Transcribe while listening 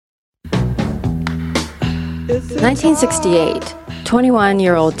1968,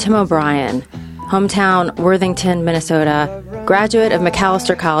 21-year-old Tim O'Brien, hometown Worthington, Minnesota, graduate of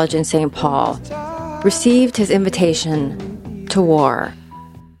Macalester College in St. Paul, received his invitation to war.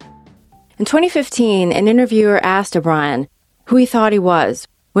 In 2015, an interviewer asked O'Brien who he thought he was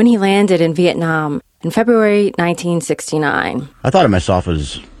when he landed in Vietnam in February 1969. I thought of myself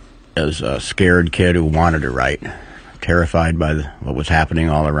as a scared kid who wanted to write, terrified by what was happening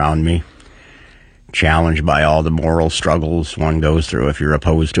all around me, challenged by all the moral struggles one goes through if you're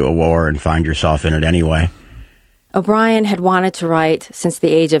opposed to a war and find yourself in it anyway. O'Brien had wanted to write since the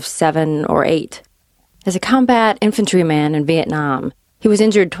age of 7 or 8. As a combat infantryman in Vietnam, he was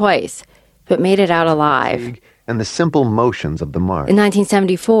injured twice, but made it out alive. And the simple motions of the march. In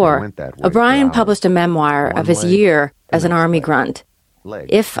 1974, O'Brien published a memoir of his year as an Army grunt.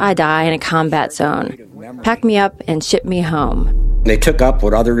 If I die in a combat zone, pack me up and ship me home. They took up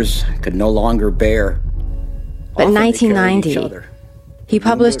what others could no longer bear. But in 1990, he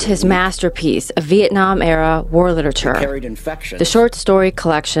published his masterpiece of Vietnam-era war literature, the short story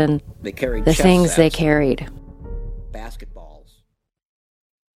collection, The Things They Carried.